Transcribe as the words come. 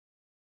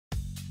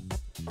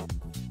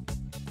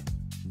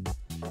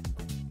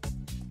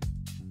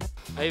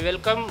I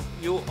welcome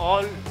you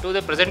all to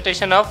the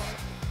presentation of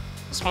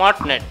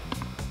SmartNet.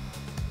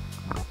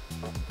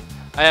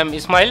 I am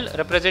Ismail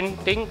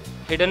representing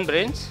Hidden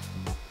Brains.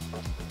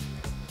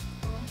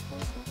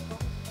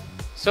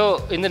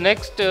 So in the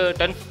next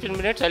 10-15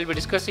 minutes, I will be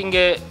discussing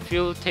a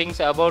few things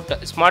about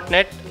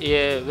SmartNet,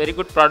 a very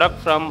good product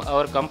from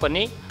our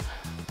company,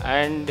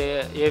 and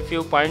a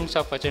few points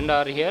of agenda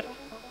are here.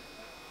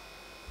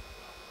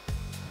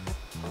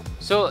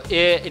 So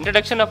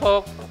introduction of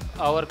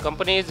our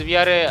company is we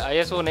are a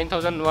ISO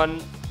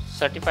 9001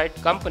 certified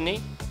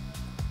company,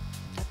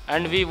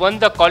 and we won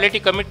the quality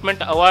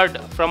commitment award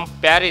from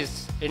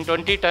Paris in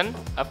 2010.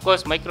 Of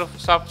course,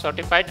 Microsoft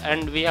certified,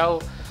 and we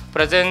have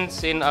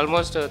presence in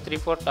almost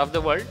 3/4 of the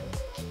world.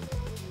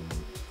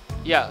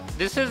 Yeah,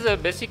 this is a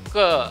basic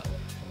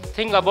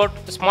thing about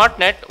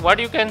SmartNet. What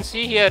you can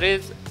see here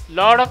is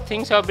lot of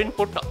things have been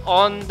put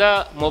on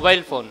the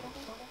mobile phone.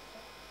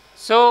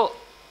 So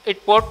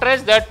it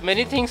portrays that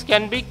many things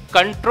can be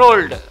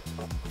controlled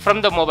from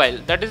the mobile.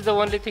 That is the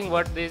only thing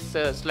what this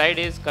slide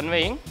is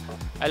conveying.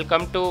 I'll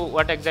come to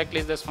what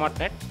exactly is the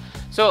SmartNet.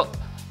 So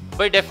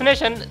by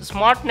definition,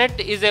 SmartNet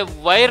is a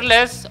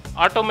wireless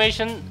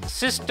automation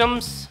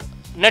systems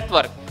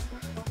network.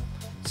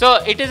 So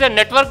it is a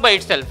network by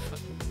itself.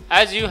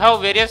 As you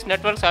have various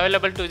networks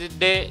available to this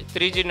day,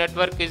 3G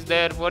network is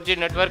there, 4G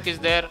network is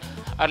there.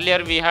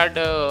 Earlier we had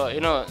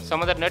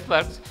some other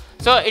networks.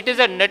 So it is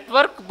a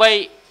network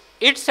by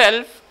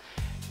itself.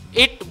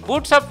 It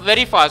boots up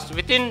very fast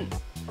within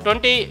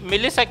 20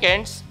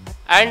 milliseconds,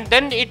 and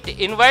then it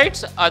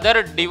invites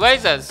other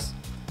devices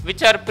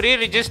which are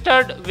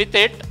pre-registered with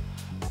it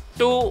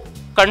to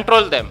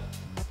control them.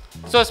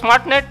 So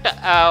SmartNet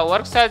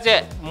works as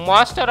a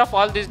master of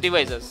all these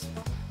devices.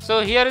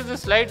 So here is the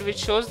slide which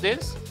shows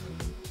this.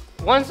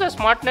 Once the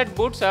SmartNet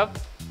boots up,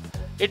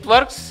 it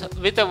works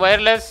with a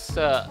wireless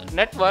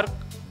network,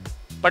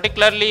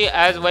 particularly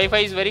as Wi-Fi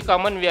is very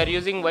common, we are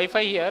using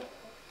Wi-Fi here.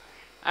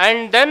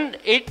 And then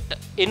it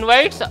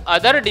invites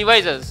other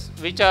devices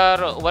which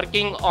are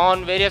working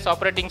on various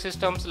operating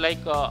systems like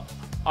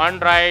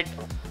Android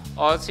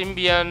or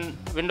Symbian,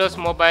 Windows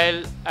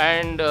Mobile,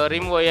 and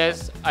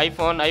RimOS,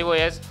 iPhone,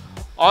 iOS.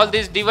 All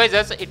these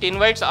devices, it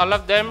invites all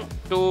of them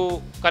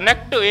to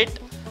connect to it,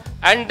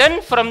 and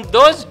then from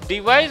those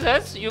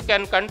devices you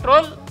can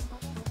control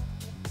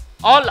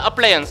all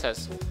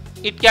appliances.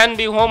 It can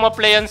be home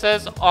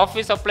appliances,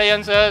 office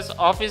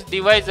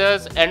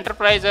devices,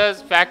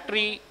 enterprises,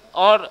 factory,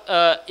 or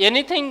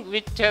anything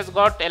which has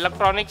got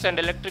electronics and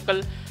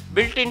electrical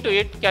built into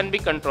it can be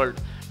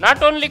controlled.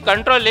 Not only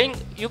controlling,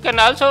 you can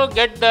also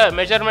get the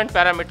measurement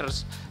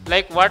parameters,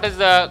 like what is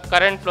the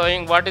current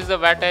flowing, what is the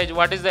wattage,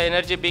 what is the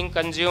energy being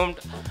consumed,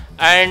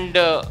 and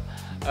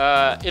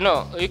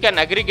you can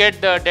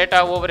aggregate the data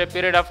over a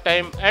period of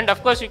time, and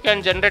of course you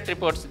can generate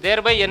reports,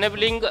 thereby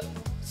enabling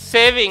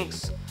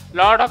savings,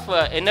 lot of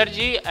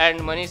energy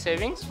and money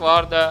savings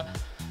for the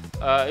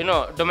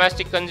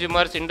domestic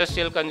consumers,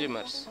 industrial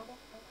consumers.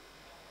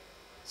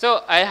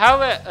 So I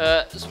have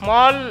a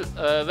small,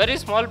 very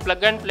small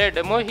plug and play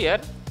demo here.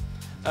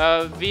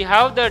 We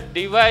have the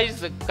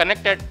device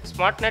connected.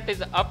 SmartNet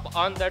is up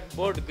on that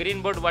board,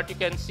 green board, what you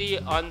can see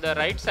on the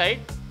right side.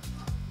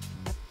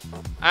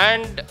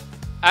 And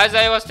as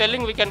I was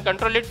telling, we can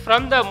control it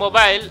from the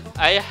mobile.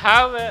 I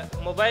have a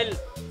mobile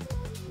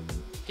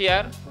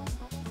here,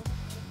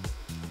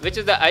 which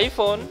is the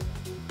iPhone.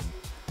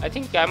 I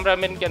think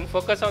cameraman can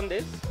focus on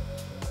this.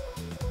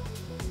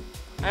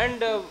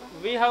 And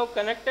we have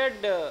connected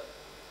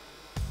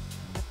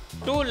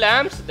 2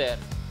 lamps there.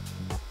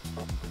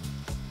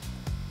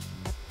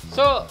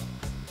 So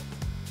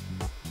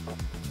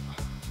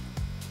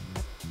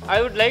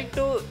I would like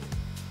to,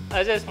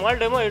 as a small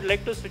demo, I would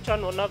like to switch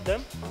on one of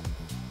them.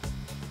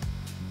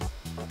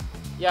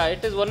 Yeah,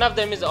 it is, one of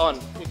them is on.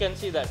 You can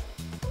see that.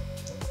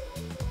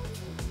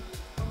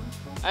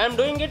 I am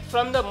doing it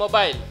from the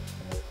mobile,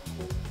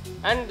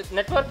 and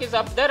network is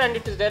up there and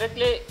it is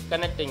directly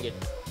connecting it.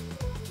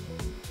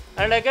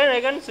 And I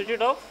can switch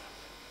it off.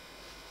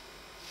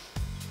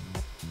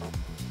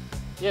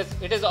 Yes,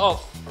 it is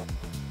off.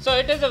 So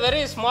it is the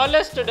very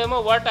smallest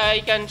demo what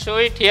I can show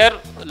it here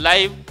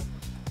live.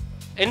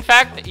 In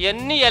fact,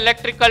 any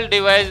electrical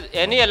device,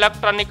 any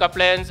electronic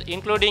appliance,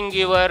 including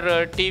your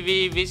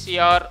TV,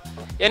 VCR,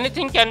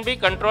 anything can be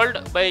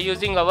controlled by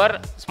using our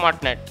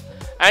SmartNet.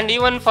 And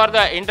even for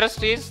the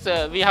industries,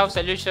 we have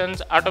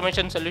solutions,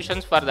 automation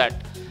solutions for that.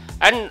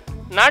 And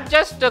not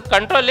just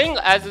controlling,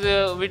 as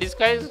we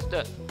discussed,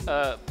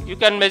 you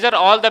can measure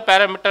all the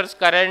parameters,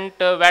 current,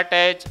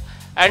 wattage,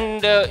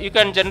 and you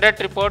can generate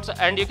reports,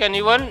 and you can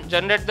even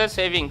generate the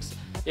savings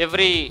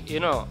every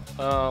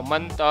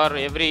month or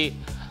every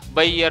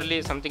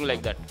bi-yearly, something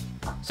like that.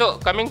 So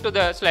coming to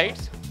the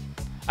slides,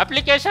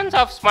 applications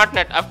of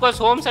SmartNet. Of course,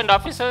 homes and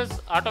offices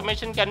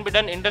automation can be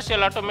done.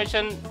 Industrial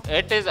automation,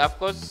 it is, of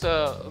course,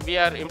 we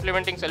are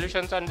implementing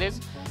solutions on this.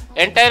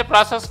 Entire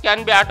process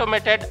can be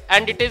automated,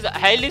 and it is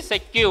highly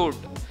secured.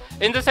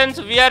 In the sense,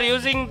 we are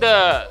using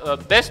the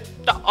best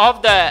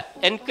of the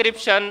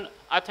encryption,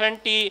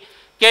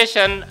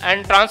 authentication,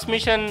 and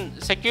transmission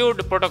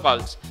secured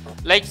protocols.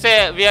 Like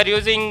say, we are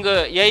using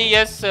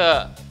AES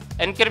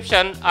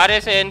encryption,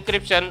 RSA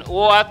encryption,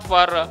 OAuth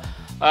for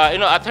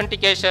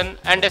authentication,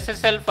 and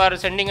SSL for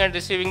sending and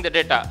receiving the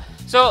data.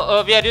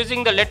 So we are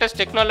using the latest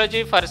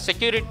technology for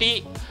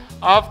security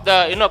of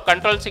the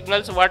control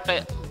signals what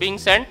being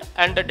sent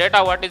and the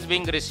data what is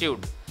being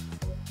received.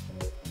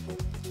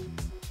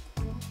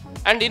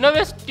 And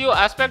innovative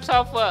aspects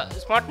of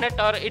SmartNet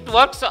are it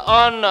works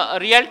on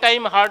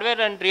real-time hardware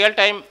and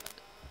real-time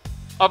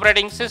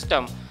operating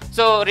system.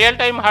 So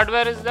real-time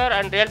hardware is there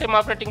and real-time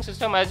operating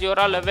system, as you are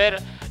all aware,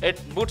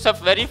 it boots up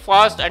very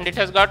fast and it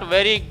has got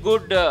very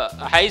good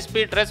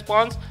high-speed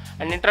response,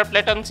 and interrupt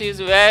latency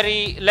is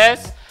very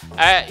less.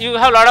 You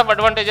have a lot of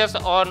advantages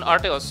on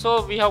autos.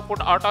 So we have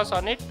put autos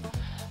on it.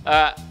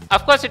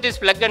 Of course, it is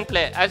plug and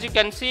play. As you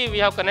can see, we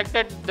have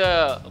connected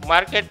the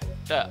market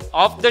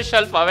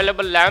off-the-shelf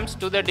available lamps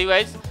to the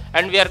device,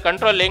 and we are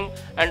controlling,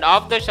 and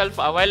off-the-shelf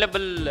available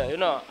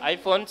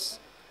iPhones.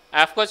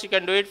 Of course, you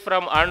can do it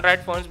from Android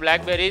phones,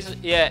 Blackberries,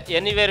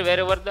 anywhere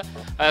wherever the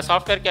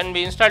software can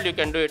be installed, you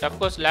can do it. Of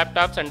course,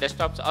 laptops and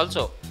desktops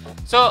also.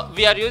 So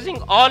we are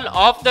using all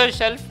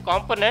off-the-shelf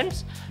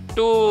components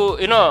to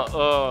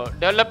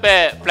develop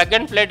a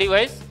plug-and-play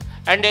device,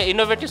 and an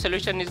innovative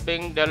solution is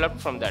being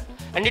developed from that.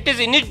 And it is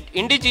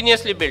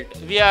indigenously built.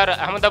 We are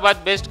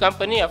Ahmedabad-based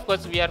company. Of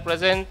course, we are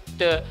present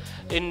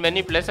in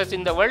many places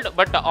in the world,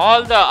 but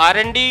all the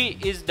R&D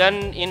is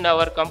done in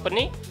our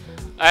company,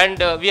 and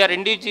we are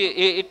it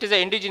is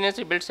an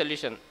indigenously built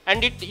solution,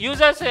 and it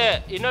uses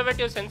a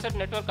innovative sensor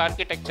network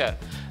architecture.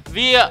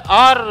 We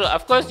are,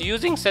 of course,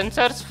 using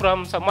sensors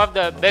from some of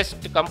the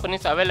best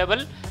companies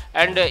available,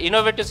 and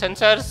innovative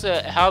sensors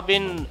have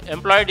been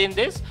employed in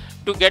this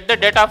to get the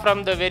data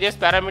from the various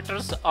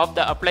parameters of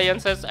the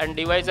appliances and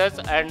devices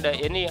and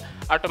any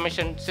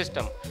automation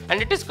system.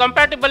 And it is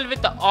compatible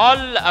with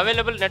all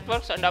available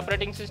networks and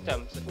operating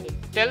systems.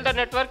 Tell the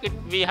network,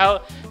 we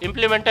have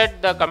implemented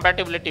the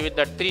compatibility with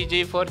the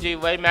 3G, 4G,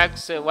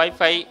 WiMAX,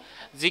 Wi-Fi,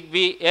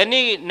 Zigbee,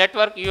 any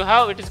network you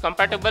have, it is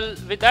compatible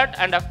with that.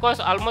 And of course,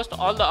 almost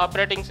all the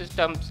operating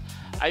systems,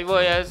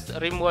 iOS,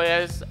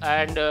 RimOS,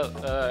 and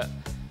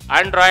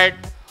Android,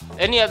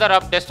 any other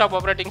desktop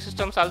operating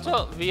systems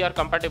also, we are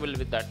compatible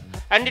with that.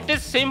 And it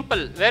is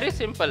simple, very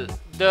simple.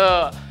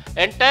 The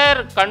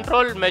entire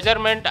control,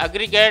 measurement,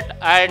 aggregate,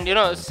 and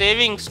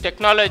savings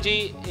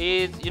technology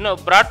is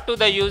brought to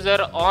the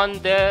user on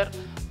their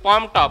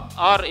palm top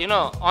or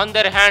on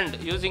their hand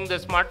using the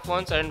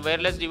smartphones and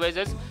wireless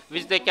devices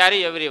which they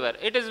carry everywhere.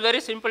 It is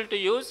very simple to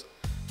use.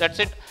 That's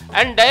it,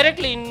 and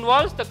directly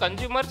involves the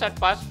consumers and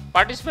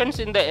participants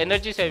in the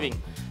energy saving.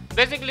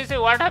 Basically, say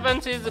what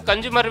happens is the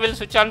consumer will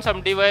switch on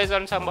some device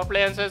on some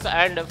appliances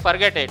and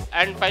forget it,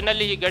 and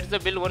finally he gets the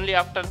bill only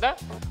after the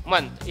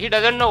month. He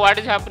doesn't know what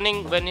is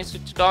happening when he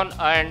switched on,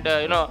 and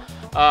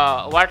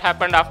what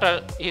happened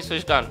after he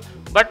switched on.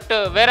 But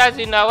whereas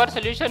in our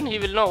solution, he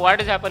will know what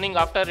is happening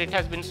after it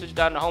has been switched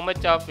on, how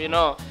much of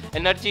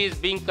energy is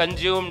being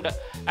consumed,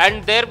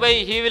 and thereby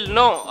he will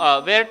know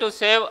where to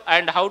save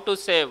and how to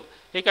save.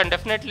 He can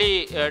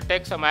definitely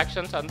take some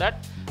actions on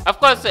that. Of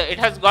course, it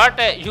has got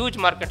a huge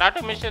market.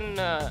 Automation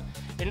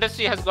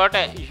industry has got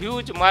a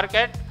huge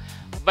market.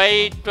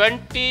 By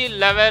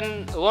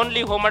 2011,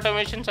 only home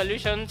automation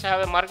solutions have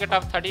a market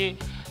of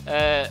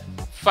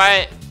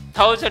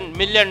 $35,000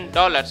 million.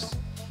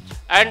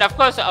 And of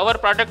course, our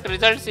product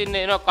results in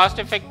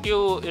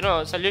cost-effective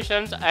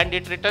solutions, and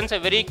it returns a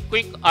very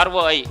quick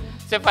ROI.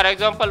 Say for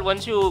example,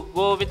 once you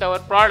go with our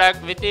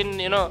product, within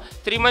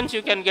 3 months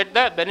you can get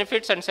the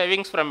benefits and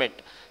savings from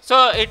it.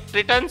 So it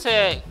returns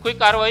a quick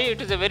ROI.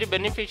 It is a very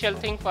beneficial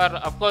thing for,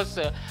 of course,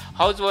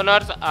 house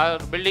owners,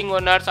 building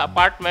owners,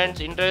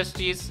 apartments,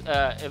 industries,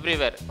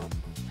 everywhere.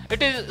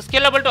 It is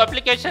scalable to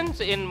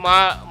applications in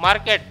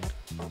market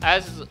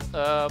as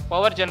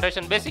power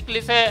generation.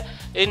 Basically, say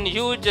in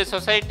huge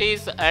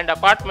societies and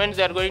apartments,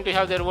 they are going to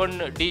have their own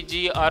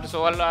DG or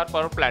solar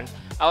power plant.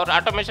 Our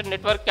automation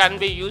network can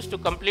be used to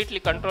completely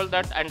control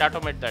that and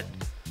automate that.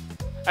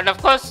 And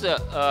of course,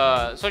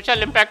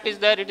 social impact is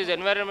there. It is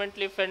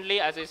environmentally friendly.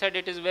 As I said,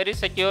 it is very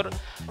secure.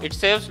 It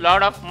saves a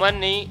lot of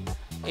money.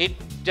 It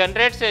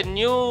generates a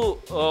new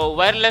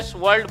wireless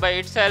world by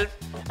itself,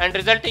 and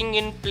resulting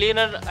in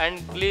cleaner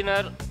and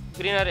greener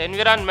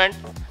environment.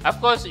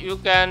 Of course, you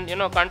can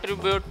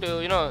contribute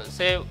to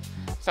save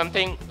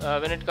something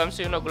when it comes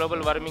to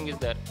global warming is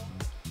there.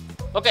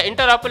 Okay,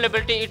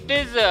 interoperability. It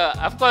is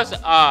of course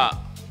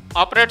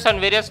operates on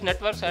various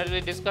networks as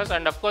we discussed,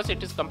 and of course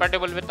it is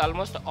compatible with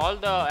almost all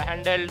the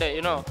handheld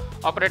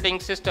operating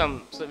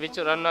systems which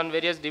run on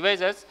various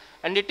devices,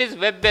 and it is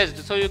web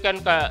based, so you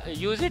can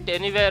use it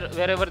anywhere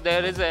wherever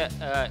there is a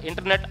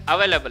internet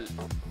available.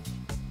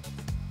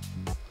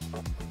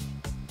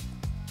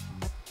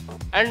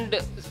 And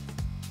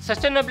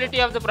sustainability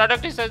of the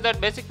product is such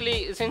that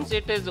basically, since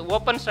it is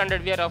open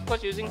standard, we are of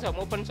course using some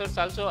open source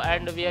also,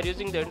 and we are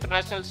using the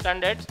international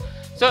standards.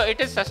 So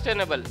it is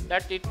sustainable,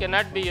 that it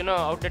cannot be,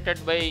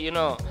 outdated by,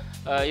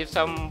 if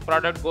some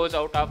product goes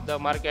out of the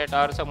market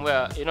or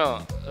somewhere,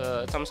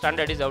 some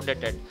standard is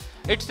outdated.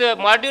 It's a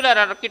modular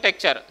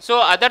architecture, so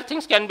other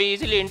things can be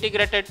easily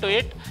integrated to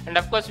it. And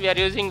of course we are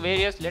using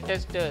various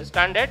latest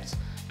standards,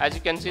 as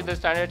you can see the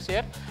standards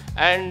here.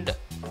 And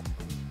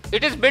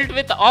it is built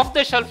with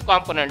off-the-shelf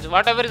components,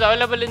 whatever is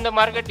available in the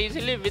market,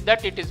 easily with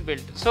that it is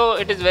built. So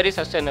it is very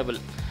sustainable.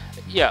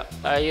 Yeah,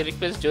 I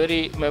request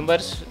jury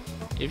members,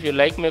 if you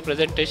like my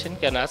presentation,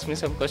 can ask me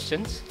some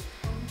questions.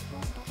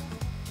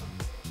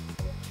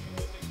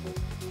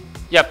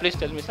 Yeah, please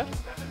tell me, sir.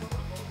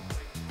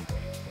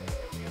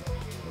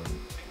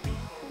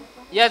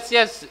 Yes,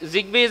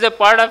 Zigbee is a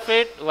part of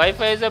it,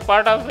 Wi-Fi is a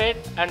part of it,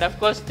 and of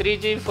course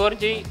 3G,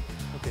 4G.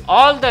 Okay.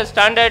 All the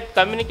standard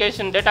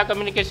communication, data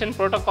communication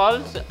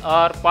protocols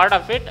are part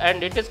of it,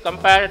 and it is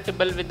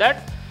compatible with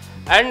that.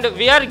 And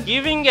we are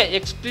giving an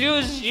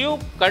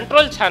exclusive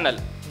control channel.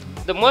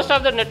 The most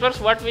of the networks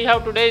what we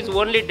have today is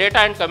only data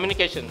and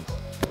communication.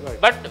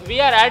 Right. But we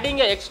are adding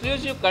an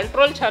exclusive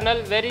control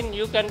channel wherein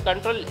you can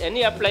control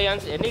any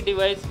appliance, any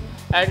device,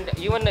 and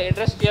even the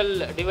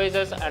industrial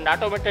devices and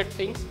automated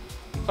things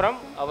from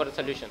our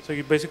solution. So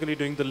you're basically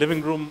doing the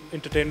living room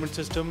entertainment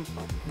system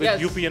with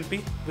yes.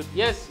 UPnP? With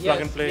yes,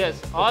 plug and play?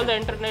 Yes. All the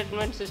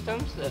entertainment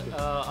systems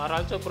are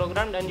also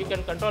programmed, and you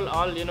can control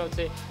all,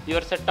 say your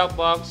set-top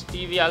box,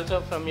 TV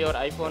also from your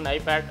iPhone,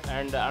 iPad,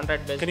 and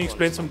Android based. Can you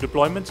explain some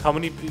deployments? How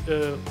many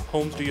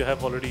homes do you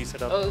have already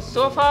set up?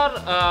 So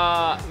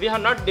far, we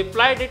have not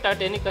deployed it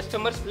at any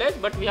customer's place,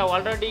 but we have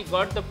already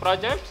got the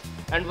projects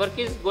and work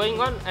is going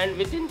on, and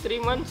within 3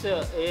 months,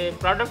 a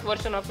product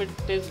version of it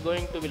is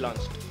going to be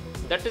launched.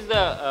 That is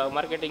the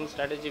marketing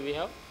strategy we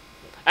have.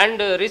 And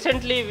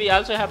recently we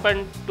also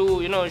happened to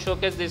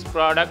showcase this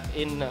product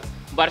in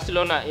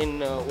Barcelona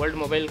in World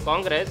Mobile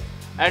Congress,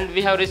 and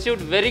we have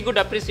received very good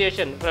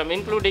appreciation from,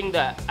 including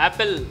the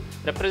Apple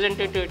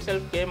representative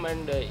itself came,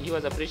 and he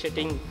was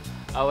appreciating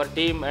our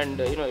team, and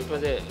it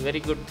was a very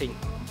good thing.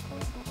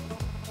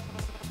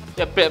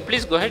 Yeah,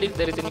 please go ahead if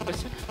there is any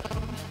question.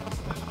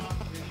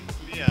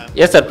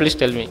 Yes sir, please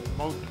tell me.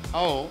 About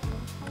how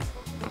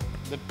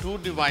the two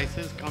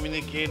devices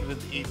communicate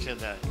with each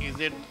other. Is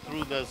it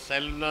through the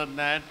cellular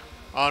net,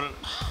 or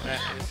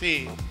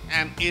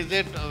and is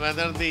it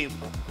whether the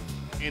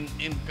in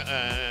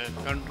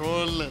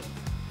control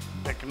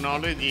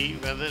technology,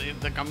 whether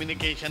the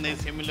communication is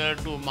similar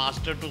to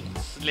master to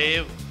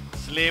slave,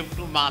 slave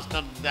to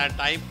master, that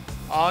type,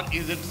 or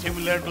is it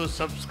similar to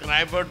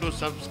subscriber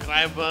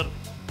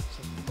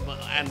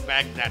and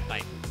back, that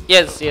type?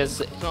 Yes.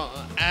 So,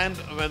 and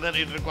whether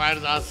it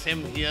requires a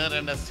SIM here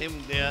and a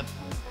SIM there.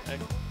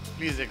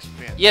 Please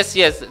explain. Yes,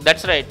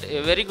 that's right.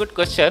 A very good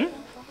question.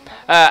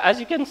 As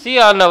you can see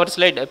on our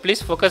slide,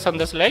 please focus on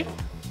the slide.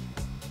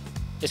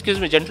 Excuse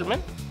me,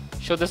 gentlemen,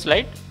 show the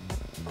slide.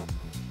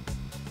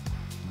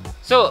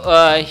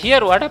 So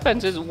here what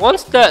happens is,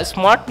 once the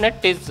smart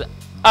net is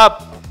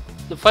up,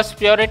 the first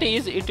priority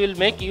is it will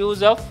make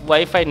use of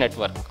Wi-Fi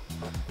network.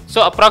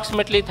 So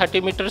approximately 30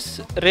 meters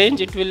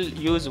range it will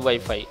use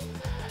Wi-Fi.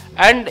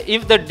 And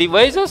if the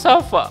devices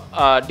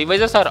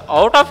are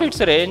out of its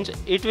range,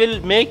 it will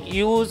make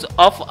use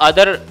of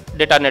other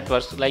data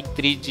networks like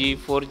 3G,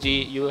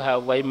 4G, you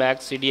have WiMAX,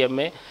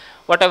 CDMA,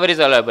 whatever is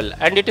available,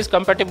 and it is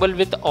compatible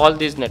with all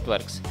these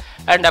networks.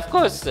 And of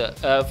course,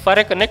 for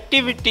a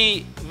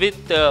connectivity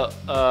with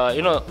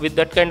with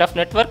that kind of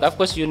network, of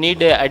course you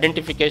need a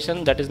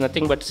identification, that is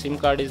nothing but SIM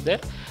card is there,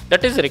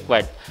 that is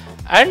required.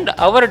 And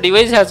our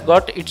device has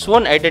got its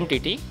own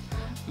identity,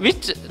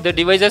 which the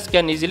devices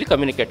can easily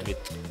communicate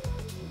with.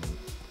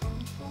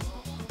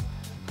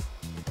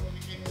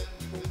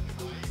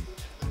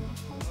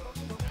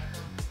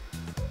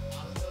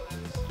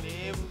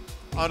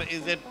 Or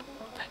is it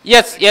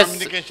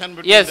communication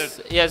between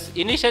yes.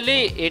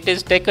 Initially it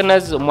is taken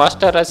as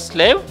master as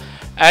slave,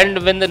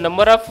 and when the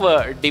number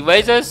of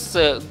devices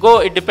go,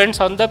 it depends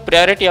on the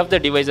priority of the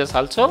devices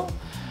also.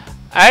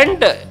 And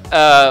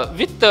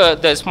with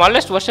the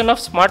smallest version of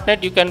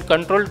SmartNet, you can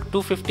control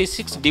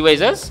 256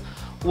 devices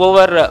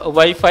over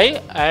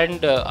Wi-Fi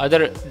and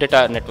other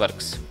data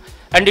networks.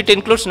 And it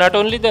includes not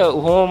only the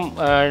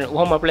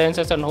home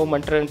appliances and home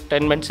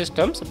entertainment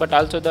systems, but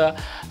also the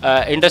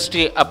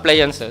industry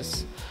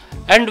appliances.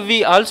 And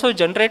we also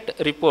generate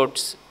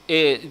reports.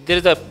 There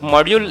is a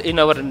module in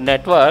our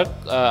network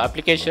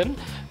application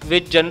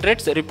which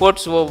generates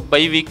reports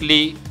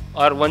bi-weekly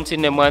or once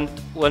in a month,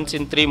 once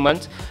in 3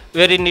 months,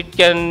 wherein it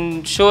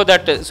can show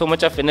that so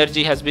much of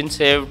energy has been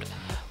saved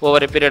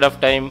over a period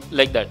of time,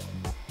 like that.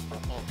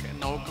 Okay,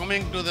 now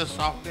coming to the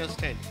software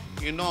state,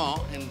 in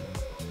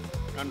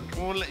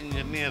control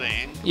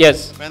engineering,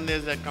 yes, when there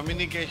is a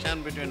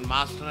communication between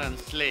master and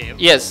slave,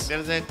 yes, there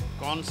is a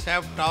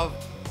concept of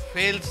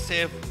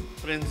fail-safe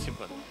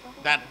principle.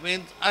 That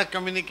means a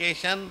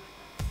communication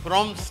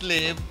from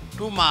slave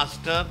to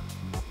master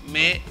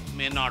may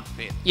not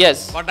fail.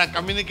 Yes. But a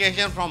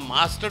communication from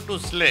master to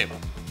slave,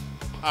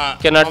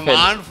 cannot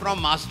command fail.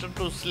 from master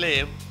to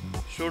slave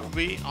should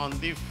be on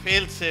the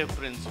fail-safe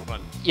principle.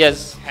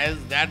 Yes. Has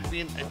that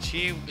been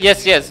achieved?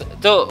 Yes, yes.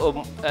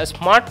 So,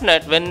 smart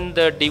net, when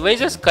the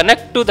devices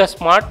connect to the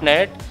smart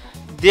net,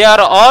 they are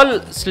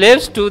all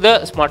slaves to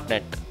the smart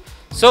net.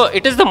 So,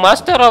 it is the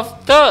master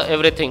of the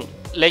everything.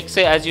 Like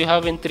say, as you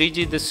have in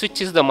 3G, the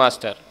switch is the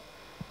master,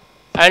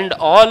 and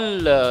all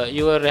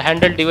your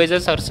handheld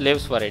devices are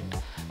slaves for it.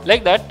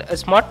 Like that, a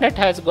smart net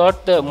has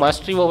got the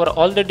mastery over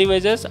all the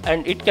devices,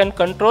 and it can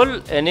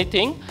control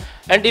anything.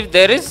 And if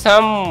there is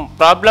some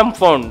problem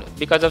found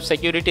because of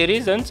security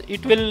reasons,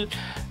 it will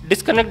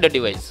disconnect the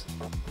device.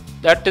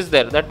 That is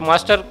there. That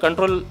master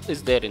control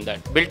is there in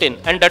that, built in,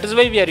 and that is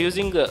why we are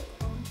using a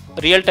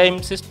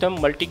real-time system,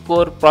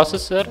 multi-core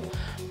processor,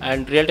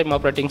 and real-time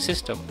operating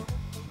system.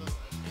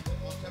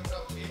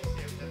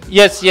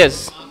 Yes,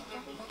 yes,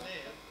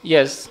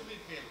 yes,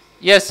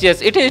 yes,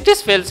 yes. It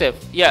is fail-safe.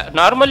 Yeah.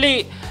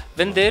 Normally,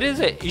 when there is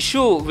a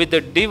issue with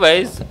the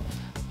device,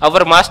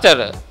 our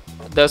master,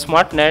 the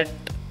smart net,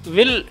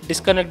 will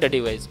disconnect the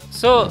device.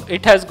 So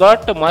it has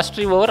got a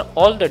mastery over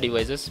all the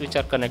devices which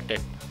are connected,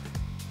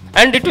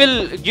 and it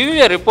will give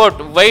you a report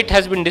why it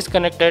has been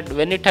disconnected,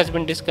 when it has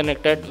been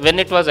disconnected, when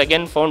it was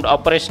again found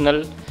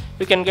operational.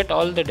 You can get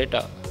all the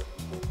data.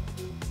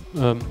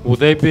 Will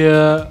there be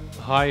a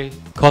high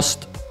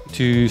cost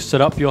to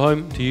set up your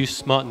home to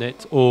use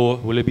SmartNet, or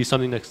will it be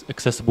something that's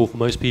accessible for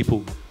most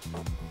people?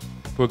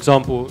 For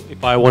example,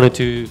 if I wanted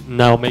to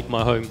now make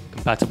my home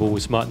compatible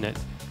with SmartNet.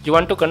 You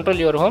want to control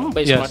your home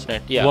by Yes.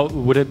 SmartNet? Yeah. What,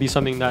 would it be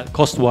something that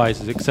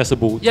cost-wise is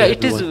accessible Yeah, to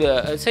it is.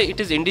 everyone? Say it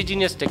is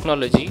indigenous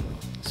technology,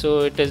 so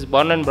it is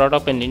born and brought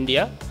up in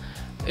India.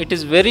 It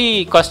is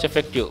very cost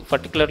effective,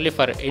 particularly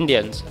for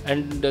Indians,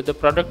 and the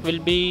product will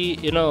be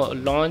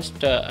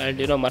launched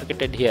and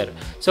marketed here.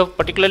 So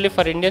particularly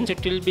for Indians,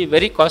 it will be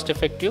very cost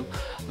effective.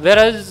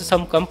 Whereas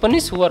some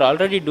companies who are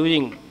already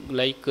doing,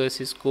 like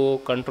Cisco,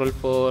 Control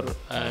 4,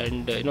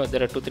 and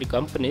there are 2-3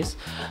 companies,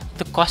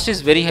 the cost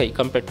is very high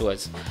compared to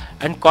us.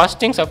 And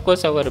costings, of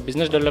course, our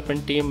business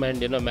development team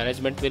and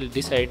management will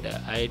decide.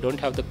 I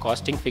don't have the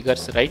costing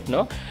figures right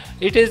now.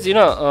 It is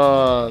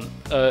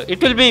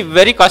it will be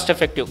very cost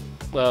effective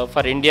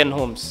for Indian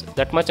homes.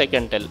 That much I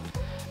can tell.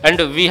 And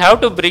we have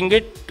to bring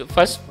it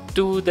first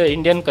to the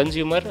Indian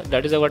consumer.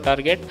 That is our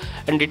target,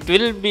 and it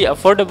will be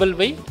affordable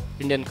by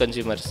Indian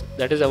consumers.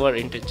 That is our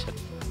intention.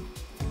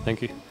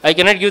 Thank you. I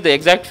cannot give the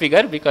exact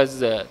figure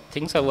because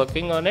things are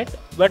working on it,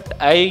 but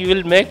I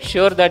will make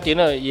sure that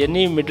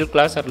any middle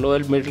class or lower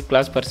middle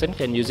class person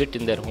can use it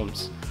in their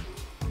homes.